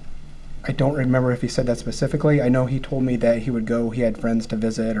 I don't remember if he said that specifically. I know he told me that he would go. He had friends to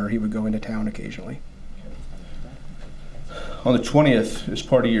visit, or he would go into town occasionally. On the 20th, as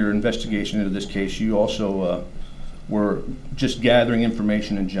part of your investigation into this case, you also were just gathering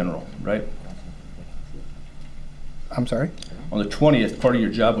information in general, right? I'm sorry. On the 20th, part of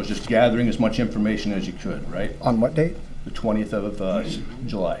your job was just gathering as much information as you could, right? On what date? The 20th of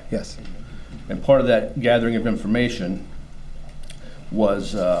July. Yes. And part of that gathering of information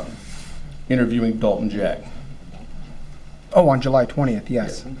was interviewing Dalton Jack. Oh, on July 20th.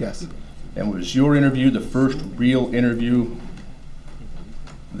 Yes. Yes. And was your interview the first real interview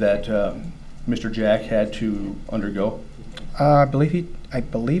that Mr. Jack had to undergo? I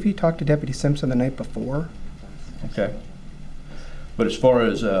believe he talked to Deputy Simpson the night before. Okay. But as far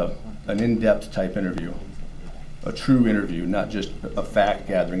as an in-depth type interview, a true interview, not just a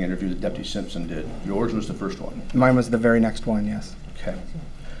fact-gathering interview that Deputy Simpson did, yours was the first one. Mine was the very next one. Yes. Okay.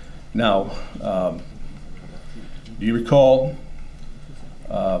 Now, do you recall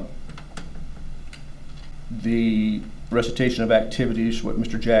the recitation of activities, what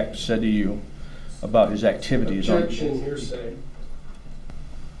Mr. Jack said to you about his activities? Objection, hearsay.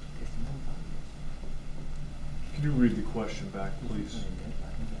 Can you read the question back, please?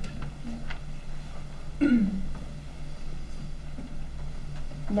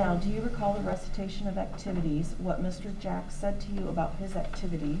 Now, do you recall the recitation of activities, what Mr. Jack said to you about his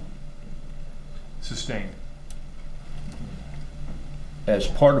activity? Sustained. As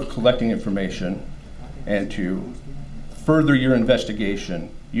part of collecting information and to further your investigation,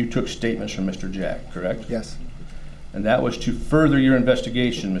 you took statements from Mr. Jack, correct? Yes. And that was to further your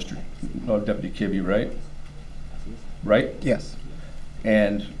investigation, Deputy Kivi, right? Right? Yes.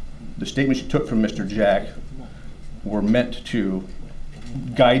 And the statements you took from Mr. Jack were meant to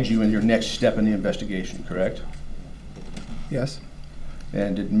guide you in your next step in the investigation, correct? Yes.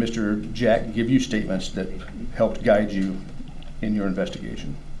 And did Mr. Jack give you statements that helped guide you in your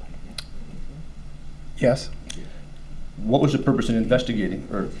investigation? Yes. What was the purpose in investigating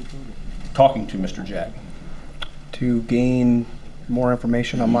or talking to Mr. Jack? To gain more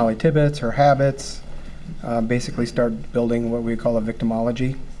information on Mollie Tibbetts, her habits, basically start building what we call a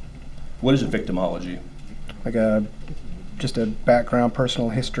victimology, What is a victimology? like just a background, personal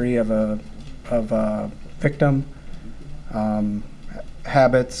history of a victim,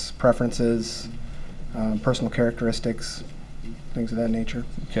 habits, preferences, personal characteristics, things of that nature.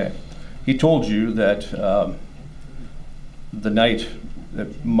 Okay. He told you that the night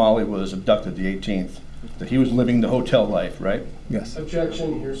that Mollie was abducted, the 18th, that he was living the hotel life, right? Yes.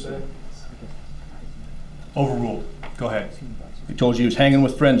 Objection, hearsay. Overruled. Go ahead. He told you he was hanging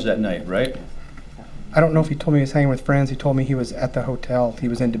with friends that night, right? I don't know if he told me he was hanging with friends. He told me he was at the hotel. He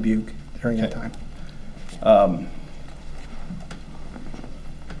was in Dubuque during that Okay. time.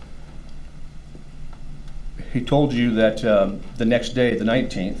 He told you that the next day, the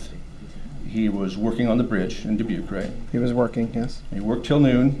 19th, he was working on the bridge in Dubuque, right? He was working, yes. He worked till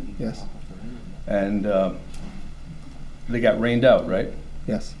noon, Yes. and they got rained out, right?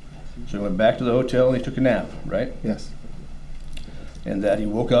 Yes. So he went back to the hotel and he took a nap, right? Yes. And that he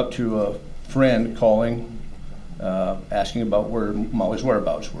woke up to a friend calling, asking about where Mollie's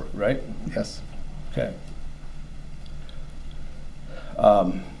whereabouts were, right? Yes. Okay.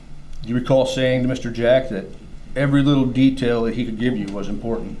 Do you recall saying to Mr. Jack that every little detail that he could give you was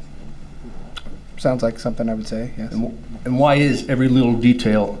important? Sounds like something I would say, yes. And why is every little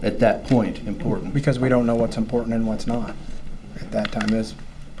detail at that point important? Because we don't know what's important and what's not. At that time, it was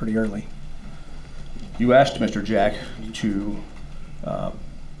pretty early. You asked Mr. Jack to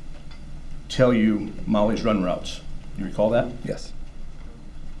tell you Mollie's run routes. You recall that? Yes.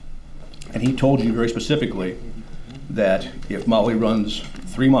 And he told you very specifically that if Mollie runs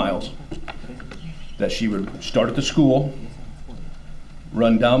 3 miles, that she would start at the school,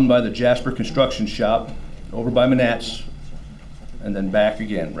 run down by the Jasper construction shop, over by Manat's, and then back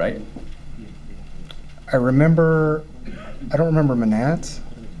again, right? I don't remember Manat's.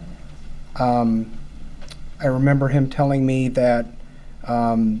 I remember him telling me that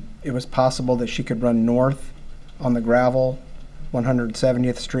it was possible that she could run north on the gravel,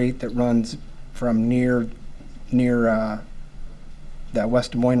 170th Street, that runs from near that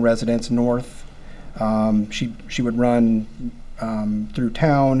West Des Moines residence north. She would run through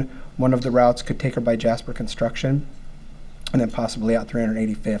town. One of the routes could take her by Jasper Construction, and then possibly out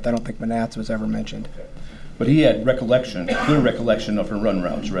 385th. I don't think Manat's was ever mentioned. But he had recollection, clear recollection of her run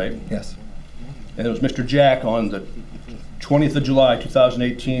routes, right? Yes. And it was Mr. Jack on the 20th of July,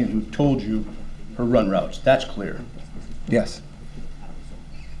 2018, who told you her run routes. That's clear. Yes.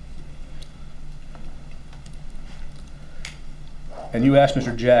 And you asked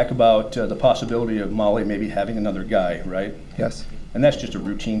Mr. Jack about the possibility of Mollie maybe having another guy, right? Yes. And that's just a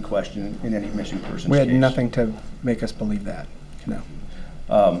routine question in any missing person's case. We had nothing to make us believe that. No.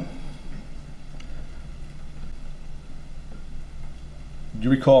 Do you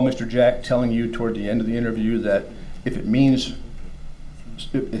recall Mr. Jack telling you toward the end of the interview that if it means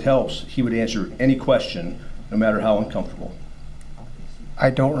it helps, he would answer any question, no matter how uncomfortable? I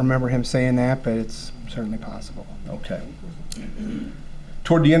don't remember him saying that, but it's certainly possible. Okay.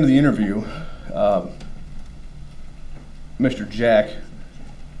 Toward the end of the interview, Mr. Jack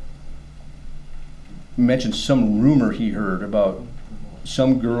mentioned some rumor he heard about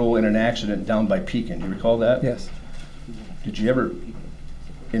some girl in an accident down by Pekin. Do you recall that? Yes. Did you ever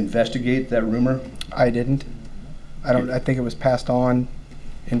investigate that rumor? I didn't. I think it was passed on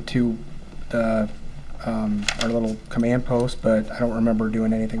into the our little command post, but I don't remember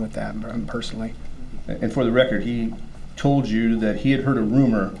doing anything with that personally. And for the record, he told you that he had heard a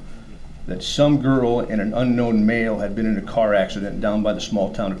rumor that some girl and an unknown male had been in a car accident down by the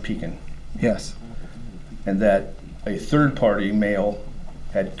small town of Pekin. Yes. And that a third-party male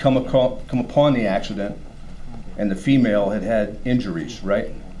had come upon the accident, and the female had had injuries, right?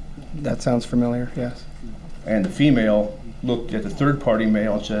 That sounds familiar, yes. And the female looked at the third-party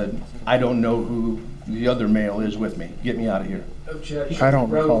male and said, "I don't know who the other male is with me. Get me out of here." I don't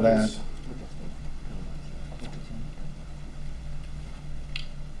recall that.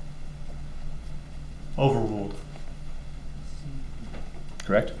 Overruled.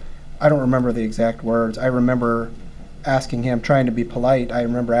 Correct? I don't remember the exact words. I remember asking him, trying to be polite, I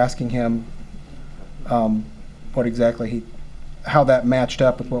remember asking him what exactly how that matched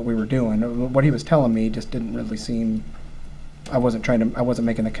up with what we were doing. What he was telling me just didn't really seem, I wasn't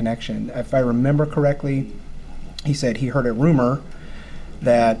making the connection. If I remember correctly, he said he heard a rumor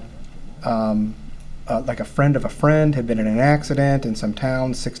that like a friend of a friend had been in an accident in some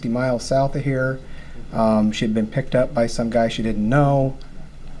town 60 miles south of here. She had been picked up by some guy she didn't know,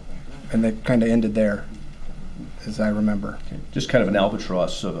 and they kind of ended there, as I remember. Okay. Just kind of an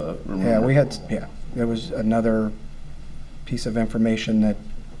albatross of a rumor. Yeah, there was another piece of information that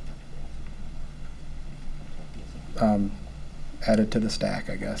added to the stack,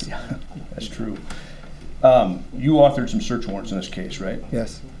 I guess. Yeah, that's true. You authored some search warrants in this case, right?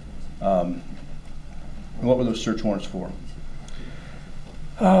 Yes. And what were those search warrants for?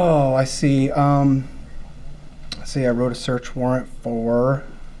 Oh, I see. I wrote a search warrant for,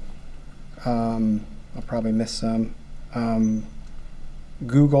 I'll probably miss some,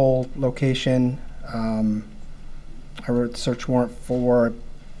 Google location. I wrote a search warrant for,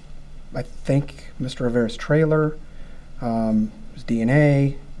 I think, Mr. Rivera's trailer. It was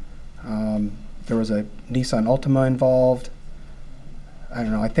DNA. There was a Nissan Altima involved. I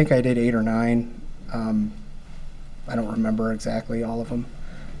don't know. I think I did 8 or 9. I don't remember exactly all of them.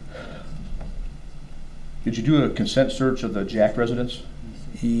 Did you do a consent search of the Jack residence?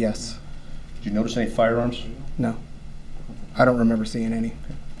 Yes. Did you notice any firearms? No. I don't remember seeing any.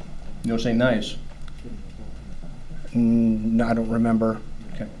 You notice any knives? No, I don't remember.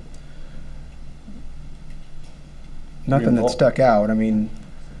 Okay. Nothing that stuck out. I mean,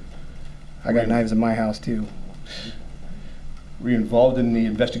 I got Were you- knives in my house too. Were you involved in the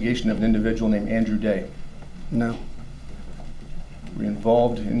investigation of an individual named Andrew Day? No. Were you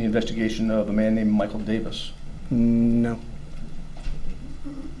involved in the investigation of a man named Michael Davis? No.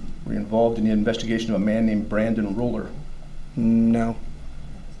 Were you involved in the investigation of a man named Brandon Roller? No.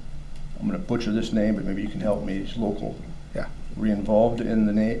 I'm going to butcher this name, but maybe you can help me. He's local. Yeah. Were you involved in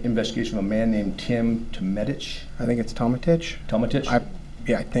the investigation of a man named Tim Tometich? I think it's Tomatich. Tometich?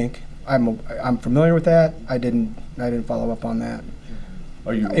 Yeah, I think. I'm familiar with that. I didn't follow up on that.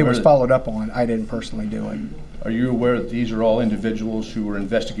 Are you It was followed up on. I didn't personally do it. Are you aware that these are all individuals who were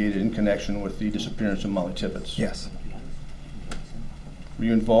investigated in connection with the disappearance of Mollie Tibbetts? Yes. Were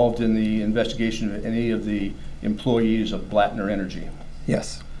you involved in the investigation of any of the employees of Blattner Energy?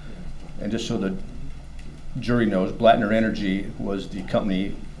 Yes. And just so the jury knows, Blattner Energy was the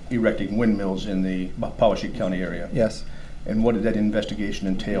company erecting windmills in the Poweshiek County area. Yes. And what did that investigation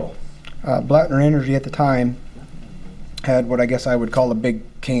entail? Blattner Energy at the time had what I guess I would call a big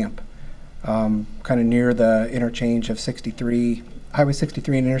camp, kind of near the interchange of Highway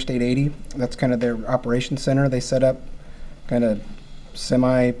 63 and Interstate 80. That's kind of their operations center. They set up kind of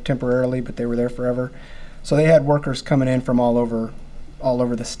semi-temporarily, but they were there forever. So they had workers coming in from all over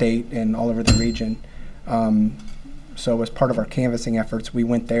the state and all over the region. So as part of our canvassing efforts, we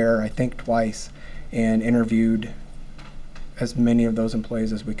went there, I think, twice and interviewed as many of those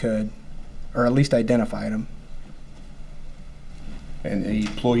employees as we could, or at least identified them. And the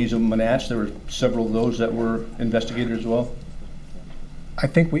employees of Manats, there were several of those that were investigated as well? I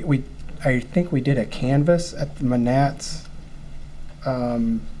think we did a canvass at the Manats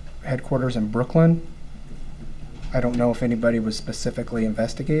headquarters in Brooklyn. I don't know if anybody was specifically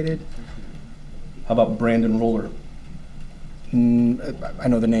investigated. How about Brandon Roller? I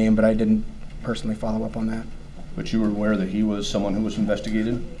know the name, but I didn't personally follow up on that. But you were aware that he was someone who was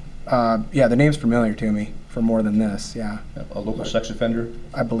investigated? Yeah, the name's familiar to me for more than this, yeah. A local sex offender?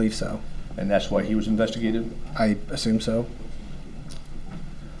 I believe so. And that's why he was investigated? I assume so.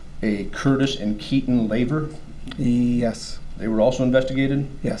 A Curtis and Keaton Laver? Yes. They were also investigated?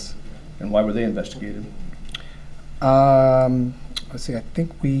 Yes. And why were they investigated? Let's see, I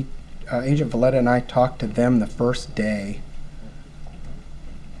think Agent Valletta and I talked to them the first day.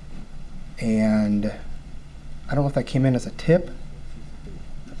 And I don't know if that came in as a tip.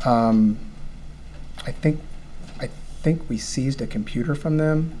 I think we seized a computer from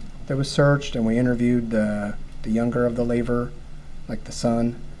them that was searched, and we interviewed the younger of the Laver, like the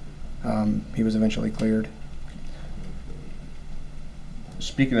son. He was eventually cleared.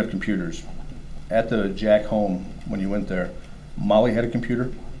 Speaking of computers, at the Jack home, when you went there, Mollie had a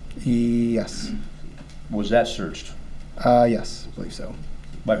computer? Yes. Was that searched? Yes, I believe so.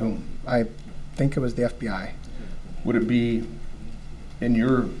 By whom? I think it was the FBI. Would it be, in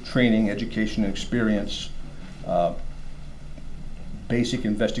your training, education, and experience, basic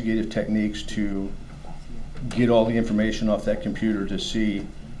investigative techniques to get all the information off that computer to see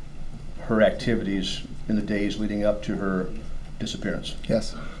her activities in the days leading up to her disappearance?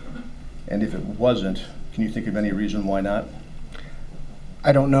 Yes. And if it wasn't, can you think of any reason why not?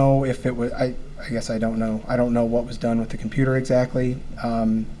 I don't know if it was, I guess I don't know. I don't know what was done with the computer exactly.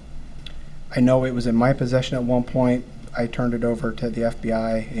 I know it was in my possession at one point. I turned it over to the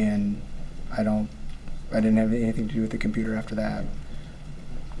FBI, and I didn't have anything to do with the computer after that.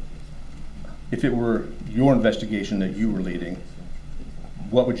 If it were your investigation that you were leading,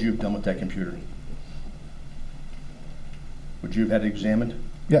 what would you have done with that computer? Would you have had it examined?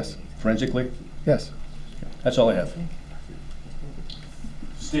 Yes. Forensically? Yes. That's all I have.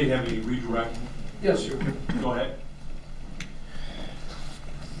 State, have any redirect? Yes, sir. Go ahead.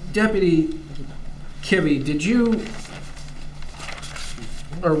 Deputy Kivi,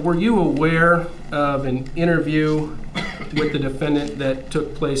 were you aware of an interview with the defendant that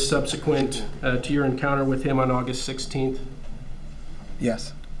took place subsequent to your encounter with him on August 16th?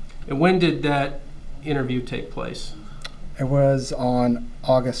 Yes. And when did that interview take place? It was on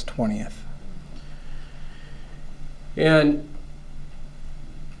August 20th. And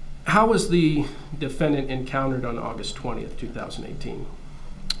how was the defendant encountered on August 20th, 2018?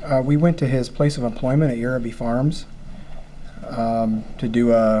 We went to his place of employment at Yerraby Farms to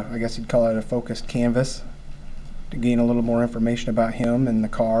do I guess you'd call it a focused canvass, to gain a little more information about him and the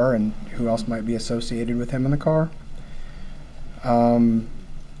car and who else might be associated with him in the car.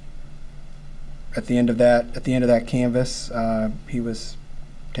 At the end of that canvass, he was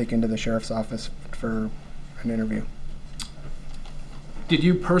taken to the sheriff's office for an interview. Did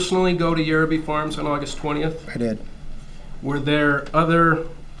you personally go to Yerraby Farms on August 20th? I did. Were there other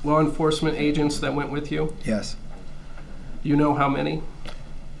law enforcement agents that went with you? Yes. You know how many?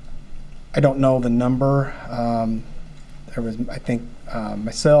 I don't know the number. There was, I think,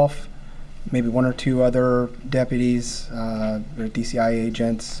 myself, maybe one or two other deputies, or DCI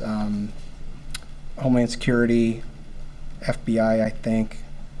agents, Homeland Security, FBI, I think.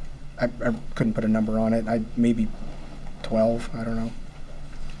 I couldn't put a number on it. Maybe 12, I don't know.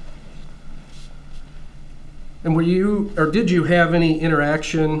 And were you, or did you have any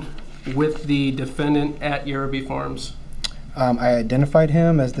interaction with the defendant at Yerby Farms? I identified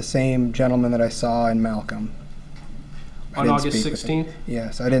him as the same gentleman that I saw in Malcolm. I On didn't August speak with him. 16th?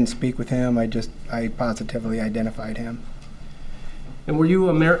 Yes, I didn't speak with him. I positively identified him. And were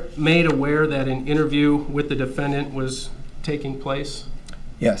you made aware that an interview with the defendant was taking place?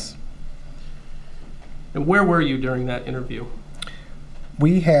 Yes. And where were you during that interview?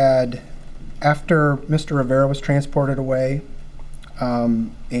 We had, after Mr. Rivera was transported away,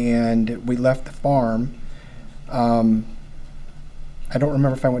 and we left the farm, I don't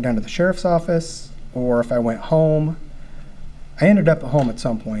remember if I went down to the sheriff's office or if I went home. I ended up at home at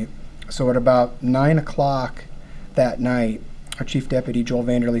some point. So at about 9 o'clock that night, our chief deputy, Joel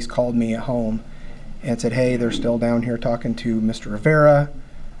Vanderleest, called me at home and said, hey, they're still down here talking to Mr. Rivera.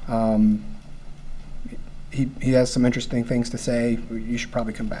 He has some interesting things to say. You should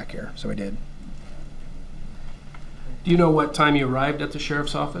probably come back here. So I did. Do you know what time you arrived at the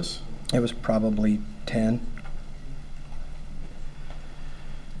sheriff's office? It was probably 10.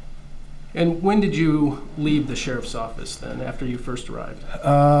 And when did you leave the sheriff's office then, after you first arrived?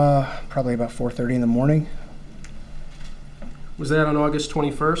 Probably about 4:30 in the morning. Was that on August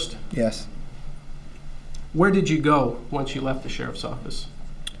 21st? Yes. Where did you go once you left the sheriff's office?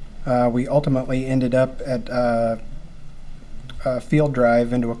 We ultimately ended up at a field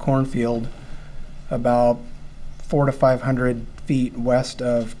drive into a cornfield about 400 to 500 feet west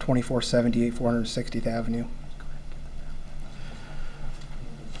of 2478 460th Avenue.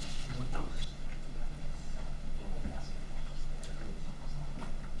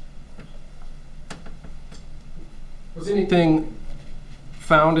 Was anything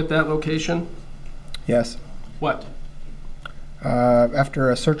found at that location? Yes. What?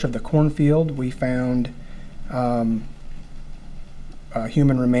 After a search of the cornfield, we found human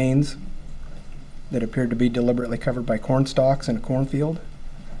remains that appeared to be deliberately covered by corn stalks in a cornfield.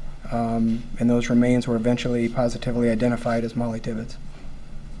 And those remains were eventually positively identified as Mollie Tibbetts.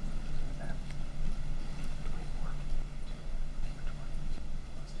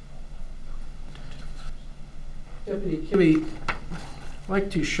 Deputy Kivi, I'd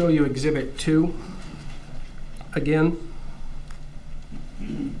like to show you Exhibit 2 again.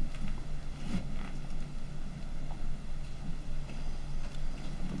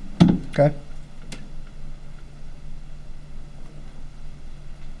 Okay.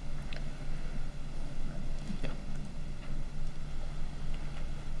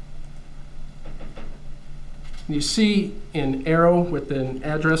 You see an arrow with an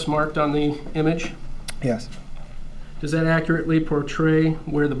address marked on the image. Yes, Does that accurately portray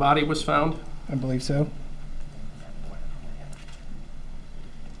where the body was found? I believe so.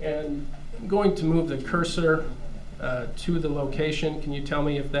 And I'm going to move the cursor to the location. Can you tell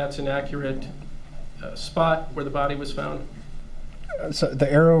me if that's an accurate spot where the body was found? So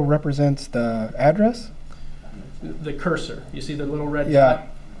the arrow represents the address? The cursor. You see the little red Yeah.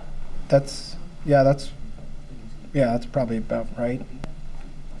 dot? That's probably about right.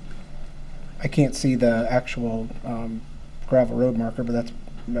 I can't see the actual gravel road marker, but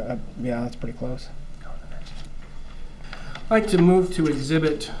that's pretty close. I'd like to move to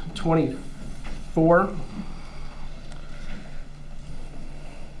Exhibit 24.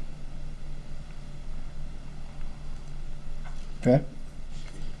 Okay.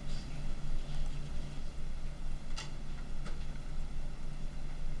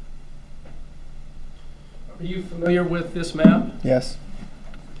 Are you familiar with this map? Yes.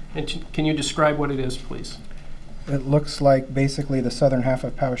 And can you describe what it is, please? It looks like basically the southern half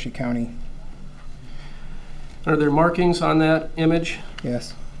of Poweshiek County. Are there markings on that image?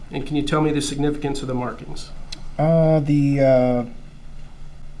 Yes. And can you tell me the significance of the markings? The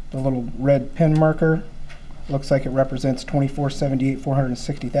little red pin marker looks like it represents 2478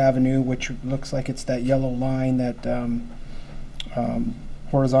 460th Avenue, which looks like it's that yellow line, that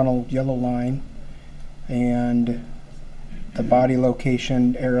horizontal yellow line. And the body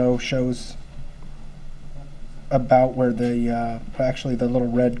location arrow shows about where actually the little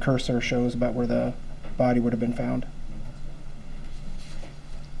red cursor shows about where the body would have been found.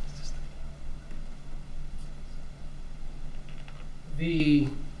 The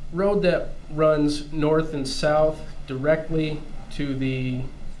road that runs north and south directly to the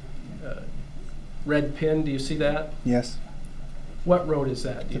red pin, do you see that? Yes. What road is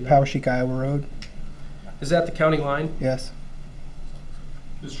that? Do The you know? Poweshiek, Iowa road. Is that the county line? Yes.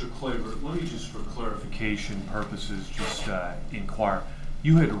 Mr. Claver, let me just for clarification purposes just inquire.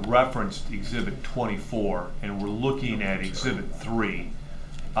 You had referenced Exhibit 24 and we're looking at Exhibit 3.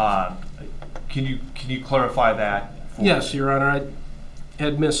 Can you clarify that for Yes, us? Your Honor.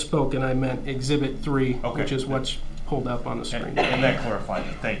 had misspoken. I meant Exhibit 3, Okay. which is what's pulled up on the screen. And that clarifies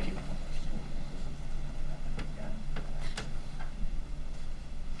it. Thank you.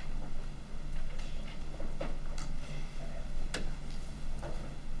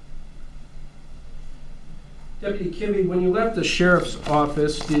 Deputy Kivi, when you left the sheriff's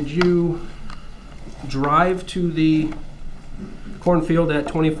office, did you drive to the cornfield at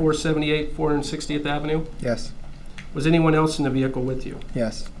 2478 460th Avenue? Yes. Was anyone else in the vehicle with you?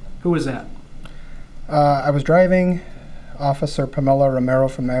 Yes. Who was that? I was driving. Officer Pamela Romero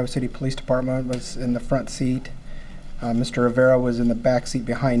from the Iowa City Police Department was in the front seat. Mr. Rivera was in the back seat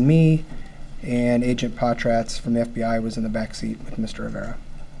behind me, and Agent Potratz from the FBI was in the back seat with Mr. Rivera.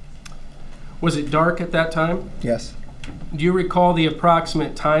 Was it dark at that time? Yes. Do you recall the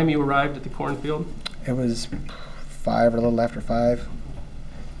approximate time you arrived at the cornfield? It was 5 or a little after 5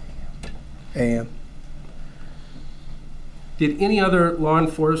 a.m. Did any other law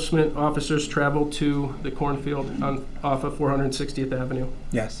enforcement officers travel to the cornfield off of 460th Avenue?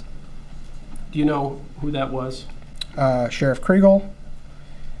 Yes. Do you know who that was? Sheriff Kriegel,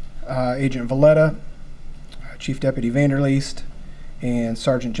 Agent Valletta, Chief Deputy Vanderleest, and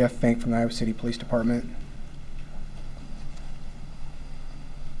Sergeant Jeff Fink from the Iowa City Police Department.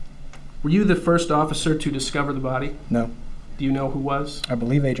 Were you the first officer to discover the body? No. Do you know who was? I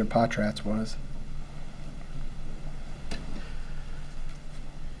believe Agent Potratz was.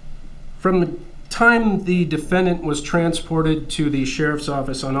 From the time the defendant was transported to the sheriff's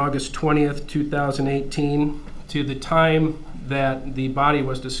office on August 20th, 2018, to the time that the body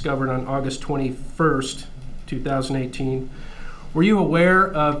was discovered on August 21st, 2018, were you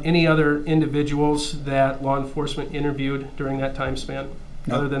aware of any other individuals that law enforcement interviewed during that time span,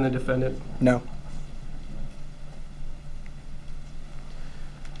 No. other than the defendant? No.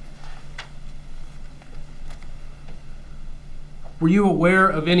 Were you aware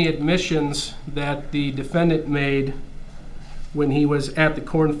of any admissions that the defendant made when he was at the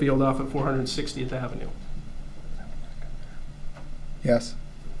cornfield off of 460th Avenue? Yes.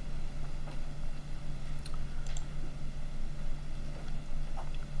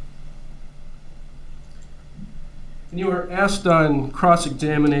 And you were asked on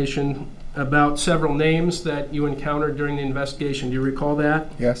cross-examination about several names that you encountered during the investigation. Do you recall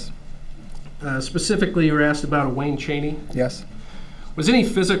that? Yes. Specifically, you were asked about a Wayne Cheney. Yes. Was any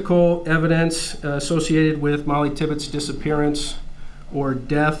physical evidence associated with Mollie Tibbetts' disappearance or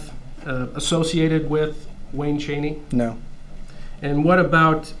death associated with Wayne Cheney? No. And what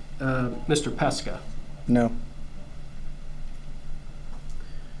about Mr. Pesca? No.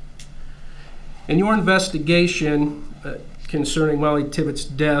 In your investigation concerning Mollie Tibbetts'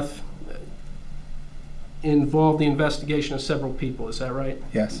 death involved the investigation of several people, is that right?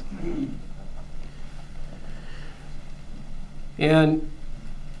 Yes. And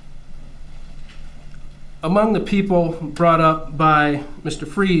among the people brought up by Mr.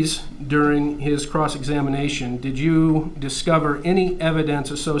 Freeze during his cross-examination, did you discover any evidence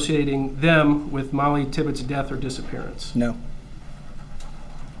associating them with Mollie Tibbetts' death or disappearance? No.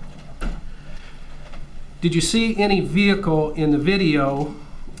 Did you see any vehicle in the video,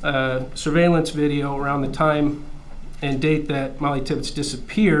 surveillance video, around the time and date that Mollie Tibbetts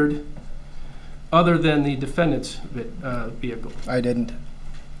disappeared, other than the defendant's vehicle? I didn't.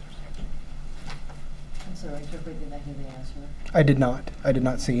 I'm sorry, Jeffrey, did not hear the answer. I did not. I did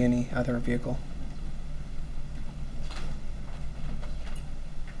not see any other vehicle.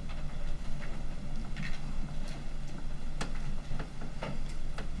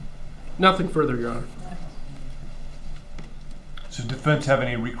 Nothing further, Your Honor. Does the defense have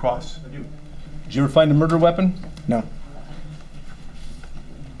any recross? Did you ever find a murder weapon? No.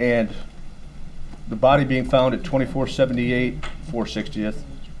 And the body being found at 2478 460th,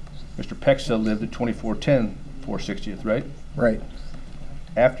 Mr. Pexa lived at 2410 460th, right? Right.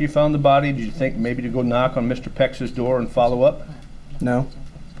 After you found the body, did you think maybe to go knock on Mr. Pexa's door and follow up? No.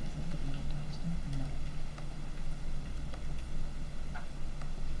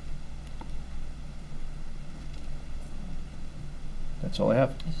 That's all I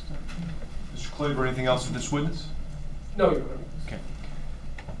have. Mr. Claver, anything else with this witness? No, Your Honor. Okay.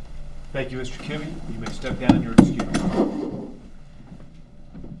 Thank you, Mr. Kivi. You may step down and you're excused. Can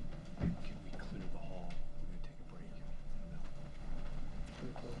we clear the hall? We're going to take a break.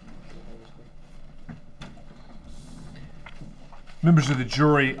 Members of the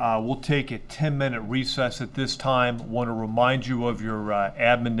jury, we'll take a 10-minute recess at this time. Want to remind you of your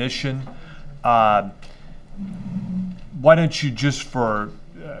admonition. Why don't you, just for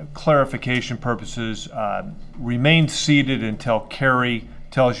clarification purposes, remain seated until Carrie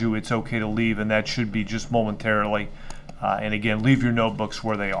tells you it's okay to leave, and that should be just momentarily. And again, leave your notebooks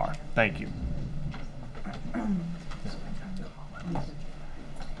where they are. Thank you.